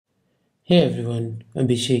Hey everyone,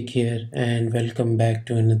 Abhishek here and welcome back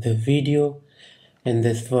to another video. In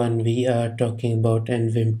this one we are talking about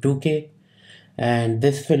nvim2K and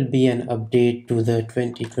this will be an update to the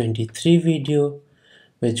 2023 video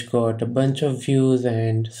which got a bunch of views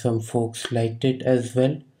and some folks liked it as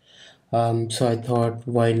well. So I thought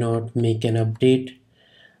why not make an update,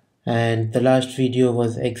 and the last video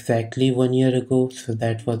was exactly 1 year ago, so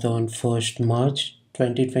that was on 1st March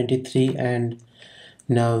 2023, and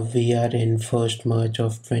now we are in 1st March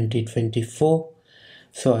of 2024.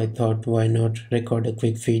 So I thought why not record a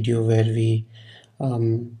quick video where we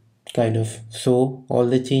kind of show all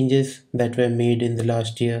the changes that were made in the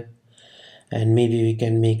last year, and maybe we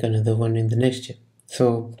can make another one in the next year.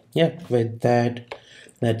 So yeah, with that,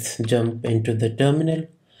 let's jump into the terminal.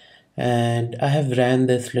 And I have ran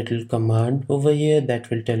this little command over here that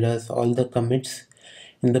will tell us all the commits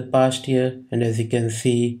in the past year, and as you can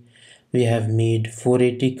see we have made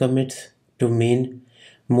 480 commits to main,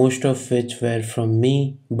 most of which were from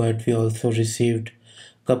me, but we also received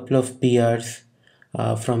a couple of PRs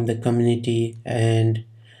from the community, and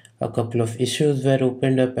a couple of issues were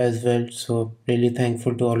opened up as well, so really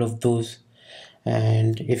thankful to all of those.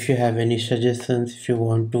 And if you have any suggestions, if you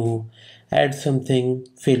want to add something,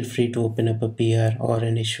 feel free to open up a PR or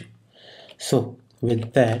an issue. So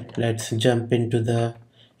with that, let's jump into the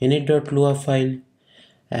init.lua file.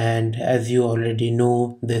 And as you already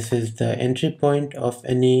know, this is the entry point of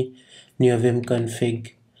any Neovim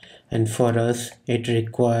config, and for us it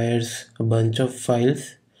requires a bunch of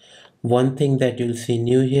files. One thing that you'll see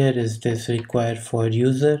new here is this require for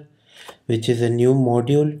user, which is a new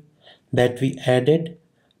module that we added,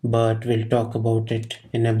 but we'll talk about it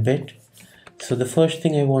in a bit. So the first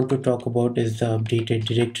thing I want to talk about is the updated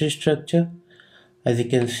directory structure. As you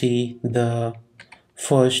can see, the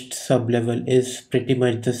first sub-level is pretty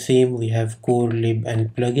much the same. We have core, lib,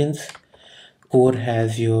 and plugins. Core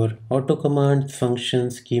has your auto commands,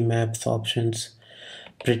 functions, keymaps, options,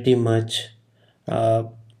 pretty much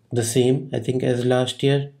the same, I think, as last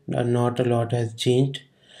year. Not a lot has changed.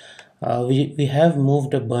 We have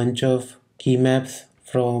moved a bunch of keymaps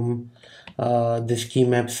from this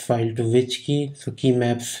keymaps file to which key. So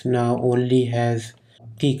keymaps now only has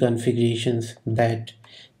key configurations that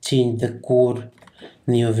change the core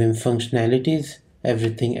Neovim functionalities.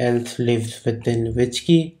 Everything else lives within which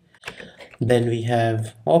key. Then we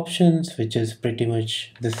have options, which is pretty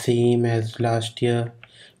much the same as last year.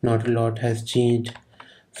 Not a lot has changed.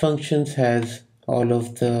 Functions has all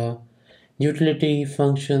of the utility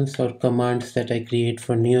functions or commands that I create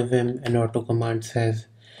for Neovim, and auto commands has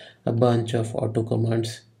a bunch of auto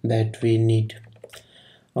commands that we need.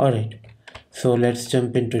 Alright, so let's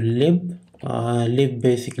jump into lib. Lib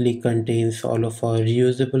basically contains all of our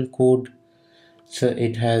reusable code. So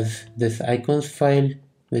it has this icons file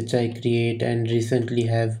which I create and recently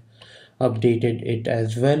have updated it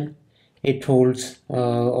as well. It holds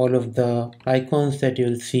all of the icons that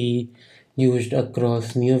you'll see used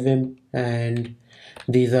across Neovim, and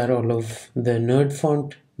these are all of the nerd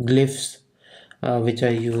font glyphs which I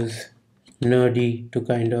use nerdy to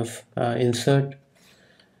kind of insert.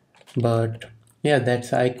 But yeah,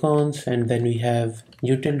 that's icons. And then we have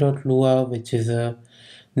util.lua, which is a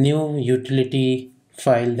new utility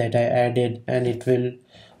file that I added, and it will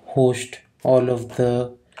host all of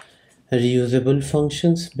the reusable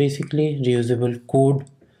functions, basically reusable code.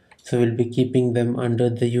 So we'll be keeping them under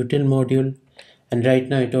the util module, and right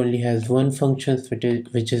now it only has one function,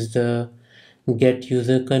 which is the get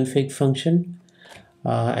user config function.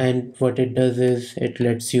 And what it does is it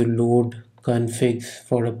lets you load configs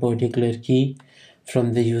for a particular key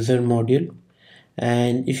from the user module.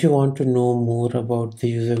 And if you want to know more about the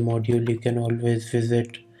user module, you can always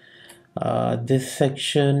visit this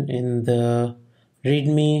section in the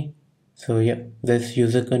readme. So yeah, this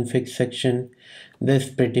user config section, this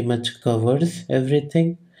pretty much covers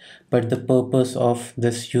everything, but the purpose of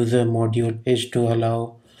this user module is to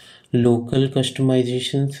allow local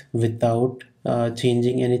customizations without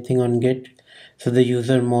changing anything on Git. So the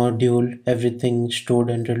user module, everything stored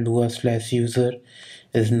under lua/user,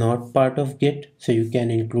 is not part of Git, so you can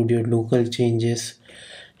include your local changes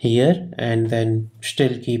here and then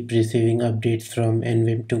still keep receiving updates from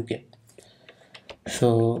nvim2K.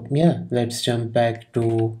 So yeah, let's jump back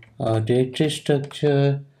to our directory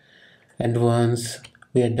structure, and once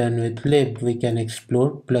we are done with lib, we can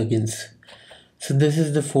explore plugins. So this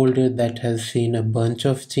is the folder that has seen a bunch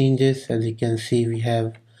of changes. As you can see, we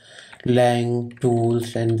have lang,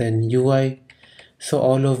 tools, and then UI. So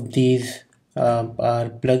all of these are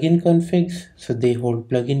plugin configs. So they hold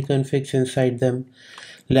plugin configs inside them.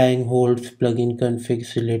 Lang holds plugin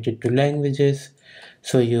configs related to languages.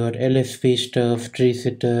 So your LSP stuff,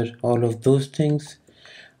 Treesitter, all of those things.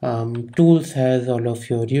 Tools has all of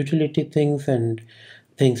your utility things and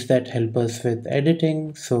things that help us with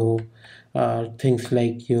editing. So things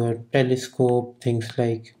like your telescope, things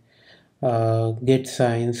like get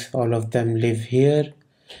signs, all of them live here.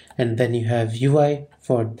 And then you have UI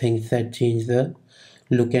for things that change the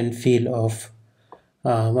look and feel of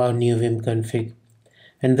our Neovim config.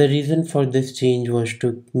 And the reason for this change was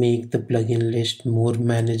to make the plugin list more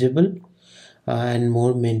manageable and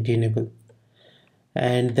more maintainable.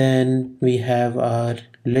 And then we have our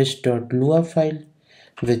list.lua file,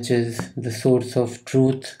 which is the source of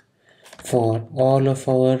truth for all of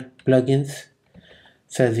our plugins.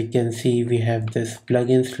 So as you can see, we have this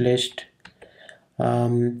plugins list.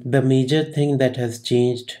 The major thing that has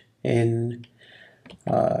changed in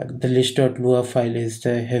the list.lua file is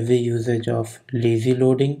the heavy usage of lazy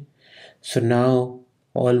loading. So now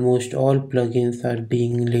almost all plugins are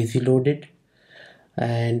being lazy loaded,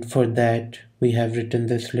 and for that we have written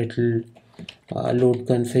this little load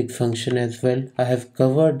config function as well. I have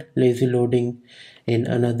covered lazy loading in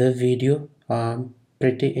another video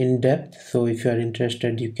pretty in depth, so if you are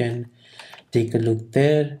interested you can take a look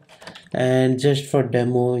there. And just for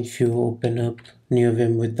demo, if you open up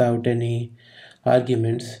Neovim without any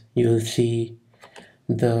arguments, you will see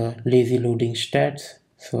the lazy loading stats.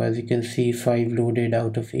 So as you can see, 5 loaded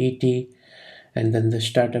out of 80, and then the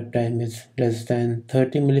startup time is less than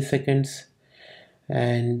 30 milliseconds.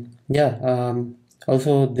 And yeah,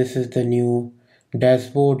 also this is the new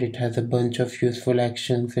dashboard. It has a bunch of useful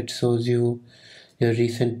actions. It shows you your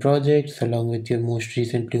recent projects along with your most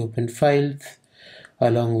recently opened files,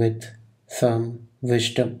 along with some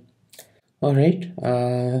wisdom. Alright,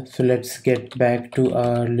 so let's get back to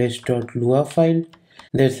our list.lua file.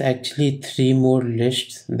 There's actually 3 more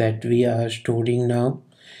lists that we are storing now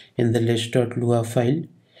in the list.lua file,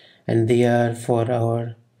 and they are for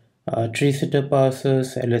our Treesitter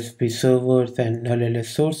parsers, LSP servers, and null-ls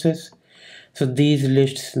sources. So these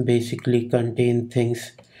lists basically contain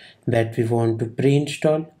things that we want to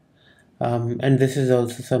pre-install, and this is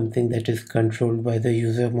also something that is controlled by the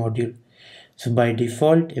user module. So by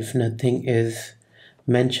default, if nothing is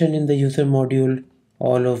mentioned in the user module,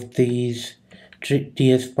 all of these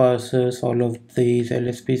TS parsers, all of these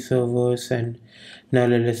LSP servers and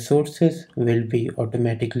null-ls sources will be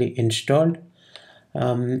automatically installed.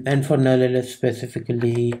 And for null-ls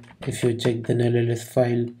specifically, if you check the null-ls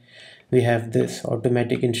file, we have this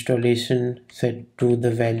automatic installation set to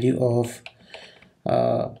the value of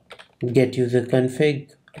get user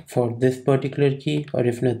config for this particular key, or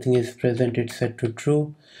if nothing is present, it's set to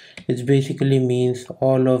true. It basically means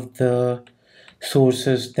all of the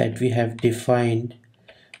sources that we have defined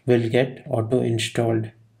will get auto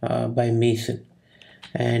installed by Mason.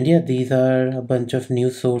 And yeah, these are a bunch of new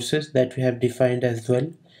sources that we have defined as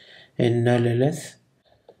well in null-ls.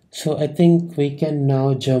 So I think we can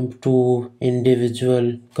now jump to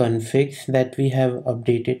individual configs that we have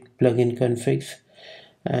updated, plugin configs.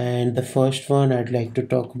 And the first one I'd like to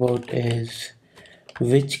talk about is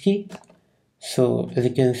which key. So as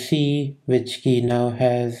you can see, which key now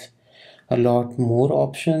has a lot more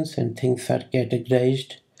options and things are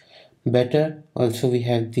categorized better. Also we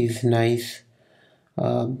have these nice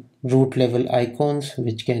root level icons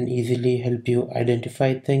which can easily help you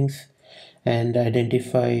identify things and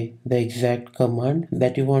identify the exact command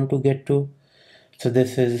that you want to get to. So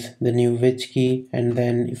this is the new which key, and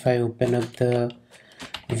then if I open up the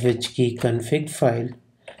which key config file,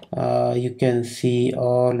 you can see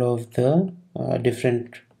all of the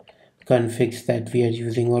different configs that we are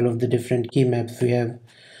using, all of the different keymaps we have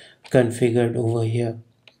configured over here.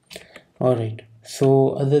 Alright, so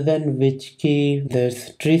other than which key,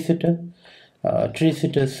 there's Treesitter.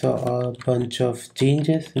 Treesitter saw a bunch of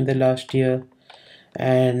changes in the last year,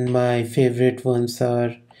 and my favorite ones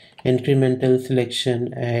are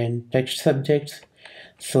incremental-selection and text subjects.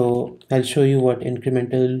 So I'll show you what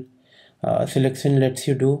incremental selection lets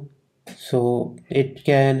you do. So it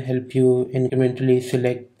can help you incrementally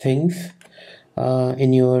select things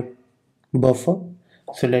in your buffer.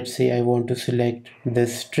 So let's say I want to select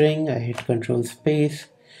this string, I hit control space.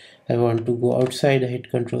 I want to go outside, I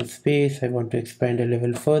hit control space. I want to expand a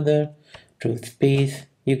level further, control space.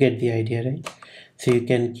 You get the idea, right? So you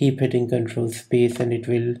can keep hitting control space and it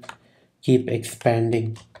will keep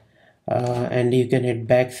expanding. And you can hit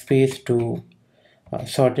backspace to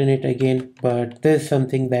shorten it again, but this is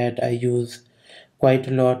something that I use quite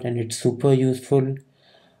a lot and it's super useful.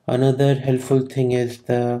 Another helpful thing is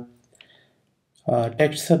the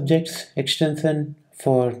text subjects extension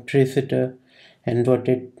for Treesitter, and what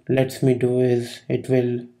it lets me do is it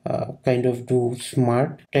will kind of do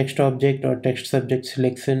smart text object or text subject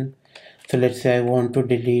selection. So let's say I want to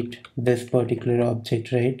delete this particular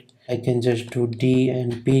object, right? I can just do D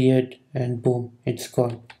and period and boom, it's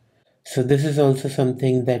gone. So this is also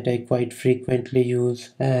something that I quite frequently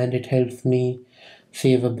use, and it helps me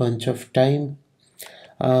save a bunch of time.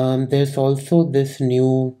 There's also this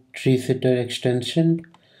new Treesitter extension.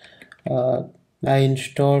 uh, I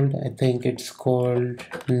installed, I think it's called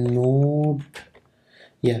node,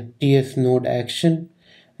 yeah, ts node action.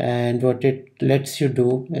 And what it lets you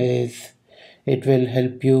do is it will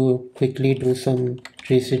help you quickly do some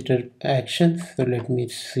Treesitter actions. So let me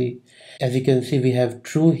see. As you can see, we have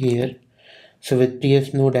true here. So with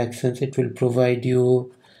ts node actions, it will provide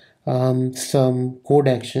you some code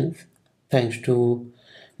actions thanks to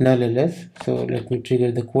null-ls. So let me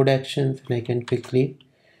trigger the code actions and I can quickly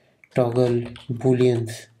toggle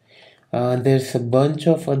booleans. There's a bunch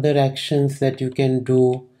of other actions that you can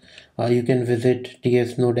do. You can visit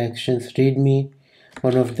ts node actions readme.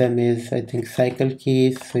 One of them is, I think, cycle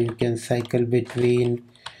case, so you can cycle between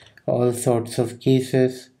all sorts of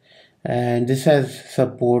cases, and this has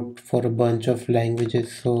support for a bunch of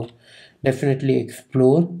languages, so definitely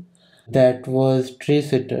explore. That was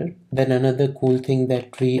Treesitter. Then another cool thing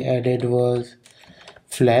that we added was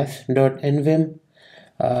flash.nvim.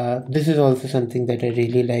 This is also something that I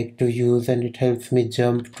really like to use, and it helps me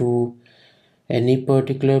jump to any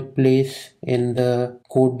particular place in the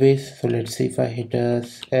code base. So let's see, if I hit a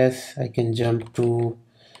S, I can jump to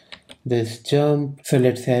this jump. So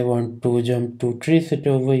let's say I want to jump to Treesitter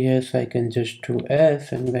over here, so I can just do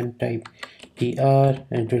S and then type tr and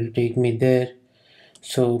it will take me there.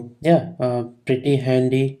 So yeah, pretty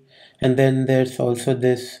handy. And then there's also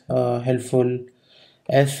this helpful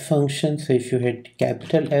S function. So if you hit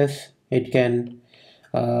capital S, it can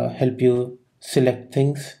help you select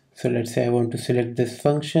things. So let's say I want to select this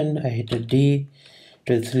function, I hit a D,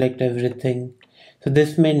 it will select everything. So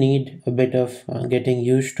this may need a bit of getting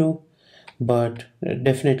used to, but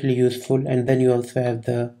definitely useful. And then you also have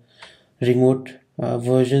the remote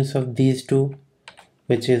versions of these two,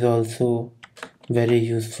 which is also very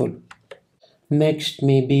useful. Next,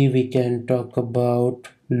 maybe we can talk about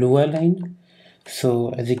lualine.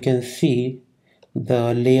 So as you can see,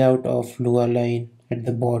 the layout of lualine at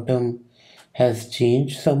the bottom has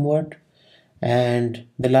changed somewhat, and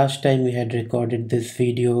the last time we had recorded this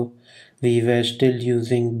video we were still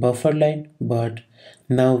using bufferline, but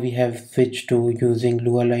now we have switched to using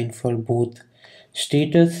lualine for both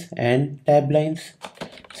status and tab lines.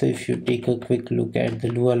 So if you take a quick look at the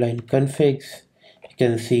lualine configs, you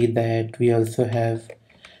can see that we also have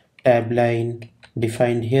tab line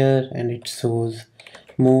defined here, and it shows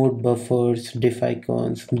mode, buffers, diff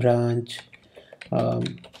icons, branch,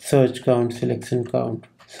 search count, selection count.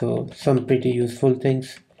 So some pretty useful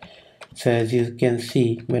things. So as you can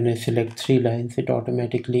see, when I select 3 lines, it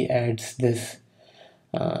automatically adds this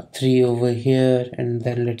 3 over here. And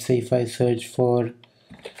then let's say if I search for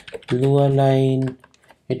lualine,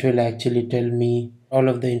 it will actually tell me all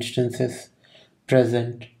of the instances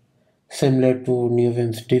present, similar to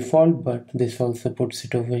Neovim's default, but this also puts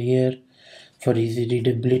it over here for easy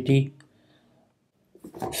readability.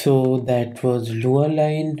 So that was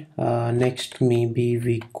lualine. Next, maybe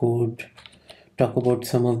we could talk about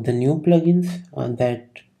some of the new plugins that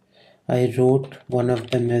I wrote. One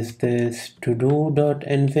of them is this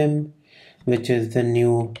to-do.nvim, which is the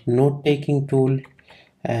new note-taking tool,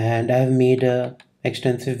 and I've made a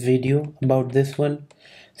extensive video about this one,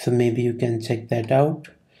 so maybe you can check that out.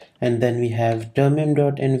 And then we have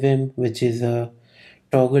termim.nvim, which is a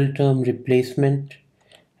toggle term replacement,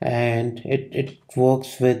 and it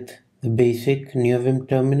works with the basic Neovim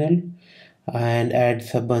terminal and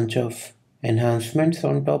adds a bunch of enhancements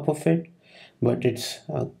on top of it, but it's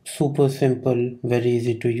super simple, very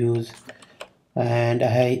easy to use, and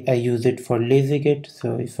I use it for lazy git.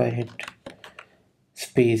 So if I hit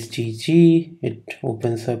space gg, it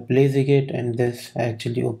opens up lazy git, and this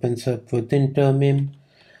actually opens up within termim.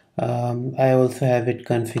 I also have it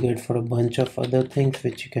configured for a bunch of other things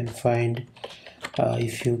which you can find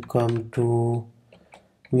if you come to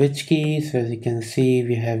which keys. As you can see,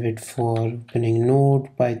 we have it for opening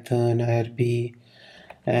node, python, irb,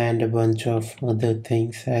 and a bunch of other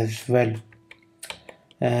things as well.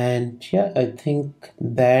 And yeah, I think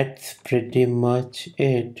that's pretty much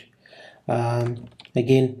it.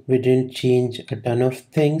 Again, we didn't change a ton of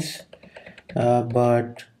things,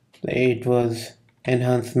 but it was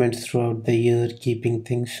enhancements throughout the year, keeping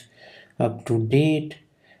things up to date.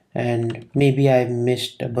 And maybe I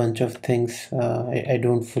missed a bunch of things. I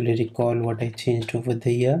don't fully recall what I changed over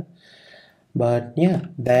the year, But yeah,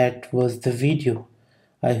 that was the video.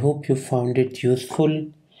 I hope you found it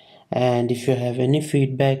useful, and if you have any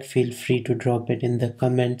feedback, feel free to drop it in the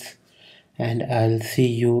comments, and I'll see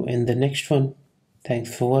you in the next one.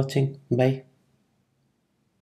 Thanks for watching. Bye.